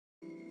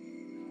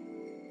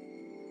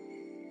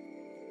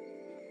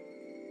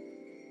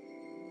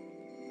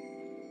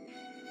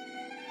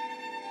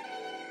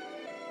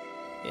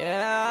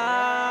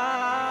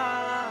Yeah,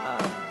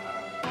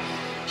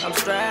 I'm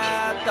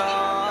strapped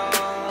on.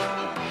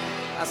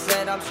 I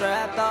said I'm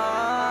strapped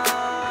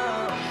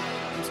on.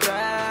 I'm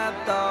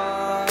strapped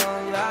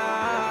on,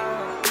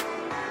 yeah.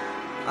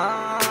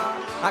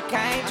 I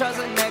can't trust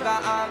a nigga,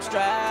 I'm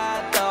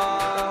strapped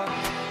on.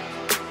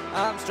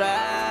 I'm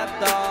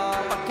strapped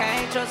on. I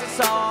can't trust a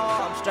soul,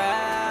 I'm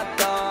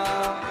strapped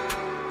on.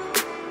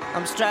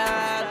 I'm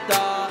strapped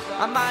up,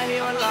 I'm out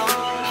here alone,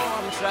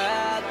 I'm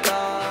strapped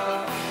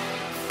up.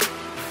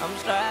 I'm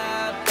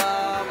strapped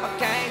up, I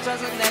can't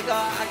trust a nigga,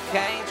 I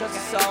can't trust a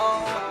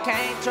soul, I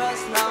can't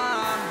trust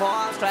none, boy,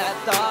 I'm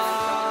strapped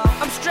up.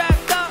 I'm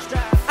strapped up,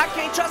 I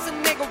can't trust a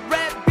nigga,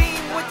 red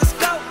beam with the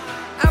scope.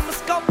 I'm a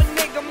scope a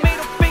nigga,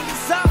 middle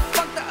fingers up,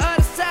 fuck the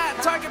other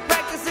side. Target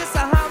practice, it's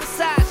a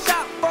homicide,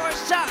 shot for a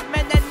shot,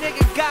 man, that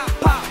nigga got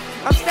popped.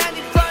 I'm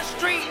standing front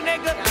street,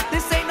 nigga,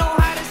 this ain't no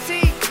hide and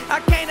seek.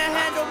 I can't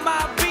handle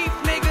my beef,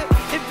 nigga.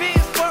 If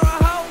it's for a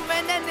hoe,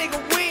 man, that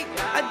nigga weak.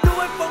 I do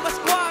it for my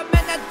squad,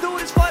 man, I do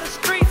this for the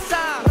street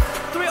side.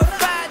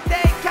 305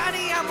 day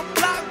county, I'm a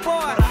block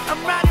boy. I'm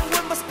riding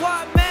with my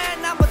squad,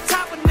 man, I'm a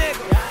top of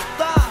nigga.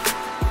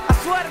 I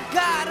swear to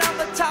God, I'm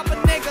a top of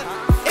nigga.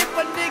 If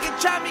a nigga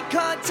try me,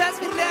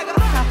 contest me, nigga.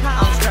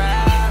 I'm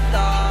strapped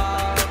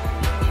up.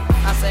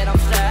 I said I'm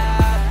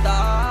strapped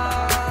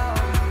up.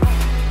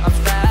 I'm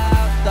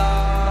strapped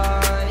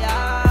up.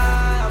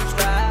 Yeah, I'm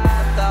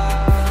strapped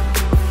up.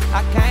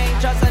 I can't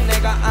trust a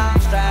nigga, I'm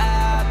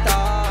strapped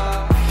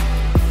up.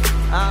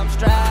 I'm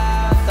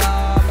strapped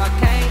up. I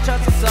can't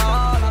trust a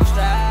soul, I'm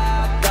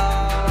strapped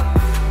up.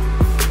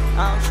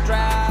 I'm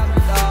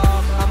strapped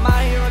up. I'm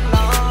out here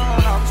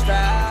alone, I'm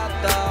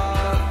strapped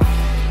up.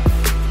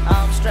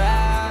 I'm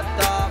strapped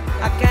up.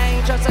 I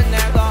can't trust a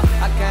nigga,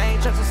 I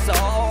can't trust a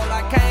soul,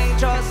 I can't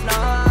trust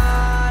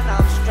none.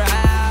 I'm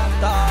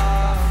strapped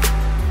up.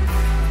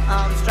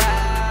 I'm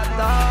strapped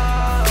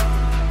up.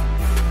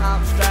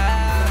 I'm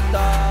strapped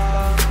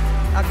up.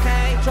 I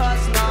can't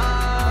trust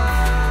none.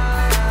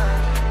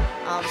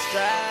 I'm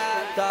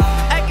strapped up.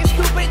 Acting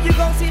stupid, you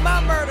gon' see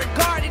my murder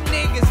guarding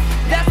niggas.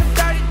 That's some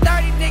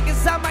 30-30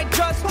 niggas. I might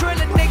just drill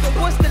a nigga.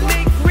 What's the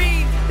link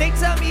read? They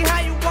tell me how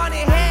you want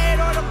it, head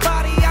or the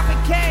body. I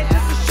been cash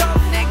just to show a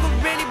nigga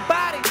really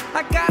body.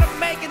 I gotta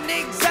make an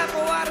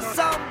example out of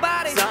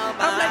somebody.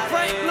 I'm like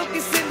Frank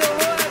Lucas in the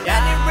hood.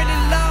 Man, they really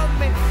love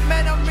me.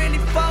 Man, I'm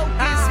really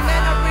focused.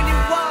 Man, I really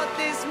want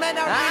this. Man,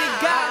 I really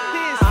got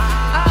this.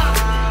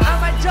 I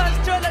might just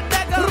drill a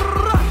nigga.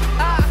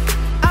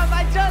 I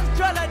might just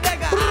drill a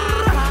nigga.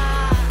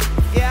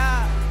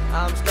 Yeah,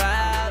 I'm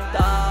strapped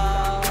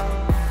up.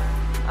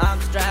 I'm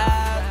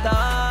strapped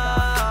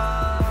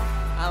up.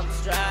 I'm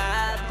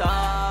strapped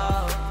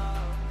up.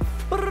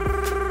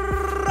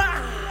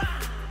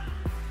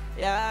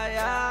 Yeah,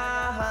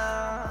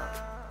 yeah.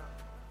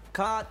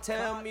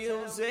 Cartel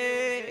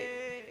music.